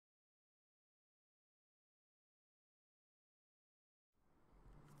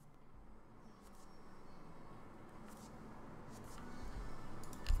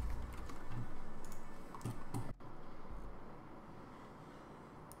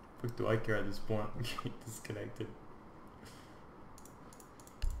What do I care at this point? I'm getting disconnected.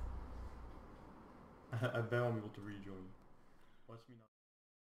 I bet I'm able to rejoin. Watch me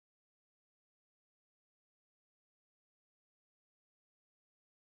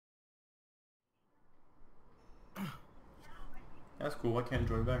now. That's cool, I can't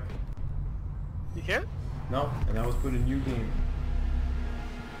join back. You can't? No, and I was put a new game.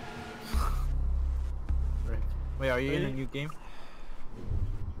 Right. Wait, are you in a new game?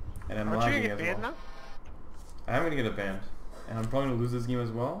 And I'm Aren't you lagging gonna as get banned well. now? I am gonna get a banned. And I'm probably gonna lose this game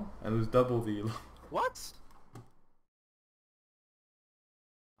as well. I lose double the... What?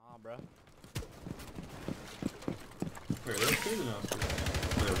 Nah, bro. Wait, where's Kaden now?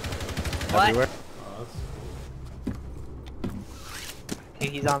 What? Everywhere. Oh, that's cool.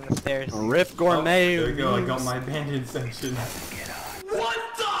 He's on the stairs. Rip Gourmet. Oh, there we go, I got my abandoned section. What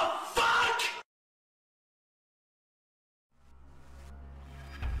the fuck?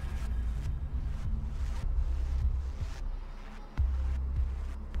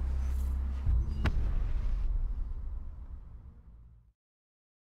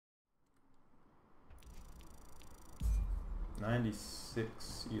 $96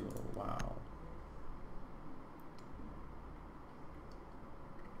 ELO, wow.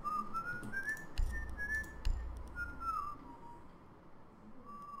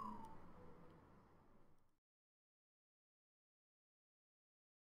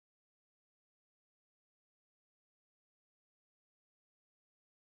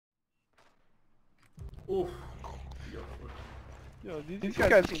 Oof. Yo, these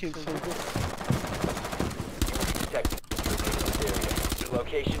guys came so good. Your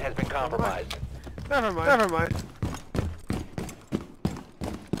location has been compromised. Never mind. Never mind.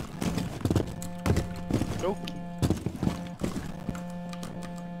 Nope.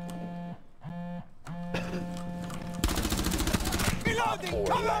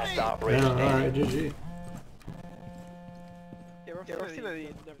 Last operator standing. Alright, GG. Yeah, we're still at the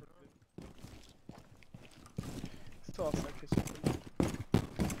end. Never. Still outside kitchen.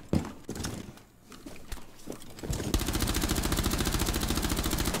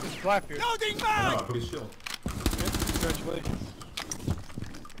 Black here. Loading No, mag! I put his shield. Congratulations.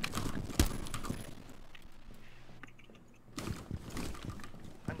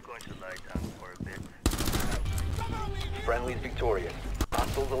 I'm going to lie down for a bit. Friendly's victorious.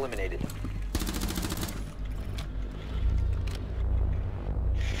 Hostiles eliminated.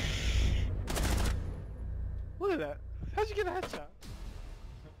 Look at that. How'd you get a headshot?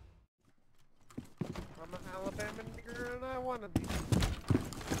 I'm an Alabama nigger and I wanna be.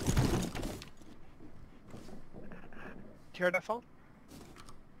 Care that phone?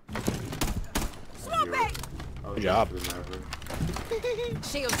 Smoke! Good job.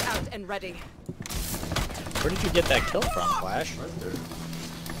 Shields out and ready. Where did you get that kill from, Flash? Right there.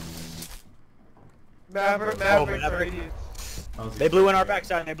 Maverick, Maverick. radius. They blew in our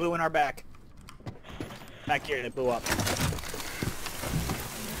backside. They blew in our back. Back here, they blew up. You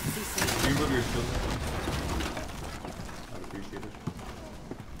move your shield. I'd appreciate it.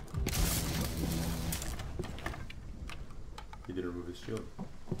 He did remove his shield.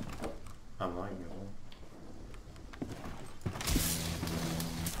 I'm lying, you know.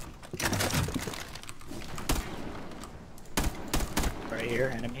 Right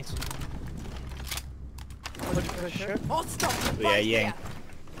here, enemies. Oh, stop! Yeah, yeah.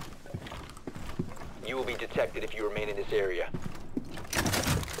 You will be detected if you remain in this area.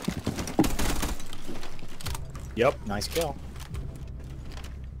 Yep, nice kill.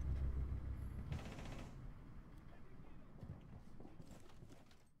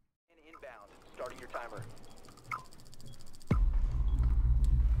 Inbound. Starting your timer.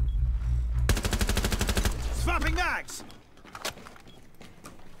 Swapping mags!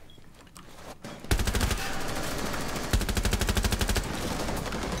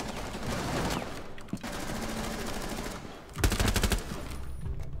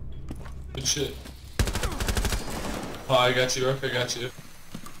 Good shit. Oh, I got you, Rook, I got you.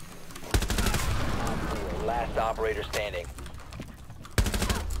 Last operator standing.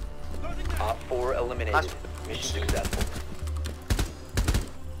 Op 4 eliminated. Mission successful.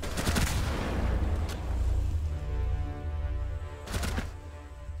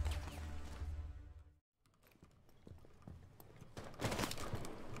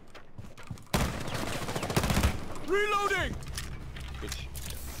 Reloading! Good shit.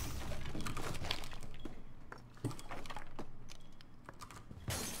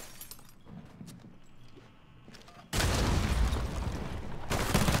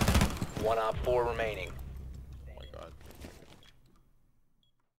 One Op 4 remaining. Oh my god.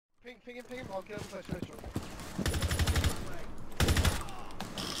 Ping him, I'll get him touch.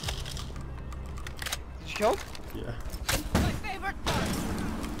 killed? Yeah. My favorite part.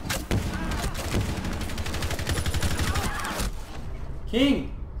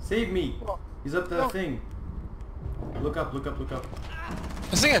 King! Save me! What? He's up the No. thing. Look up, look up, look up.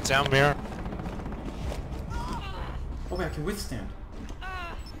 I think it's down mirror. Oh wait, I can withstand.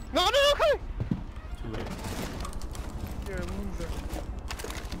 No, okay! Too late. You're a loser.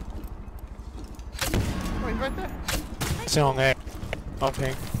 Oh, he's right there. Still on there.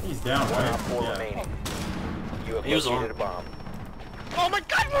 Okay. He's down, One right? op 4 Yeah. remaining. You have He was located on. a bomb. Oh my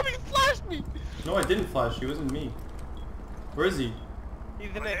god, Ruby flashed me! No, I didn't flash. He wasn't me. Where is he?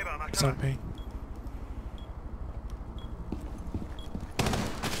 He's in it. It's on me.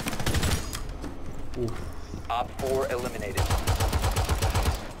 Oof. Op 4 eliminated.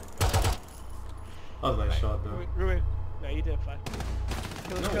 That was a nice shot though. Ruben. No, you didn't flash.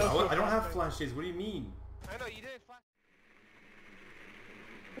 No, I don't have flashes. What do you mean? I know, you didn't flash.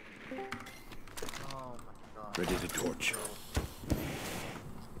 Oh my god. Ready to torch.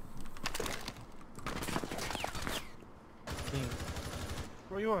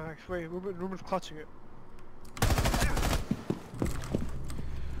 What do you want, Max? Wait, Ruben's clutching it.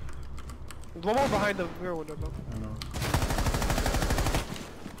 There's one more behind the mirror window, though. I don't know.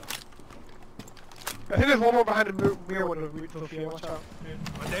 I think there's one more behind the mirror window, Sophia, watch out.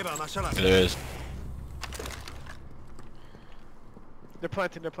 It is. They're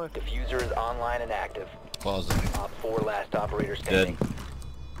planting, they're planting. Diffuser is online and active. Closet. Op 4 last operator standing.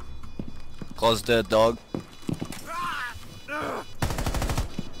 Closet dead, dog.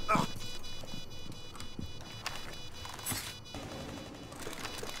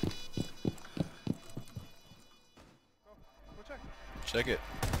 Go check. Check it.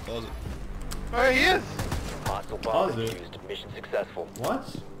 Closet. Oh, he is! Hostile bomb Closet. defused. Mission successful.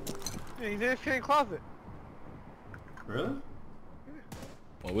 What? Yeah, he's in his fucking closet. Really?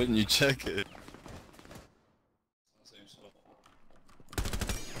 Why wouldn't you check it?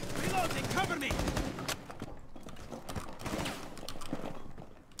 Reloading, cover me!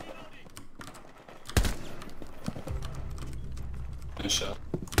 Nice shot.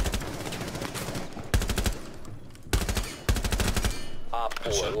 Op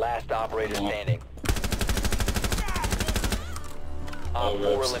 4 Gotcha. last operator Wow. standing. Oh, Op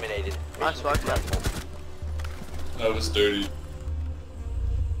 4 reps. eliminated. Nice Mission work, successful. That was dirty.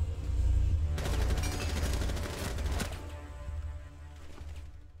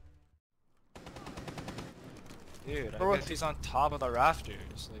 Dude, Bro, I guess he's on top of the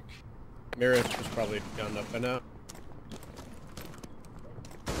rafters. Like, Mirrors was probably gone up by now.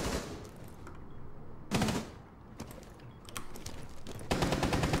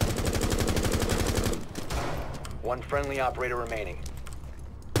 One friendly operator remaining.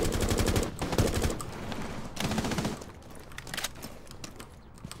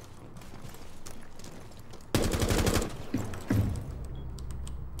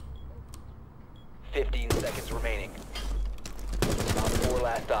 Seconds remaining. Op 4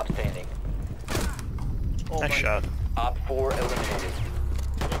 last stop standing. Oh Nice shot. Op 4 eliminated.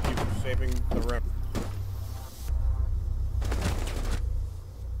 Thank you for saving the room.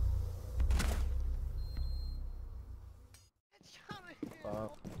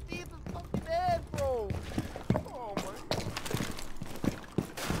 He's a fucking head, bro! Oh my.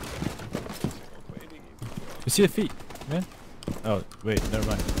 You see the feet, man? Oh, wait, never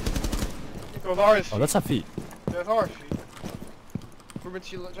mind. Those are his Oh, feet. that's not feet. That's our feet. Ruben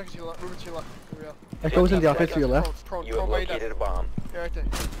to your left, Jack to your left, Ruben to your left. Here we are. Echo's in the office to your Prone, left. prone, You have prone, right located there. a bomb. Yeah, right there.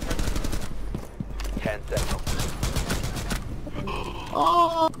 10 seconds.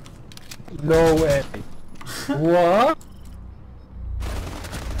 No way. What?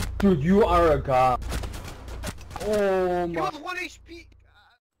 Dude, you are a god. Oh He my. was 1 HP!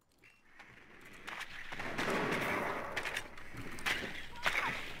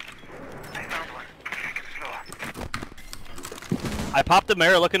 I popped the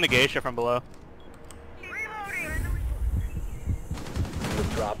mirror looking the geisha from below. You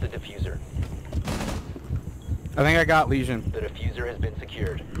have dropped the diffuser. I think I got Legion. The diffuser has been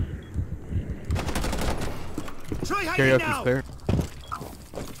secured. Try hiding Karaoke's now! clear.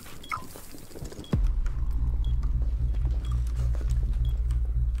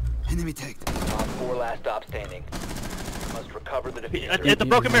 Enemy tagged. Op 4 last stop standing. Must recover the diffuser. At the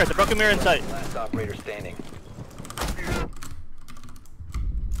broken mirror in sight. Last operator standing.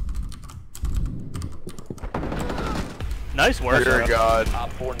 Nice work. Dear God.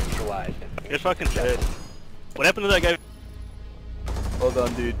 Op 4 neutralized. Good fucking shit. What happened to that guy? Well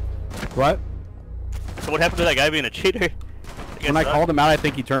done, dude. What? So what happened to that guy being a cheater? When I called him out, I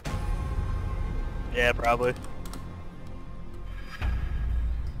think he turned. Yeah, probably.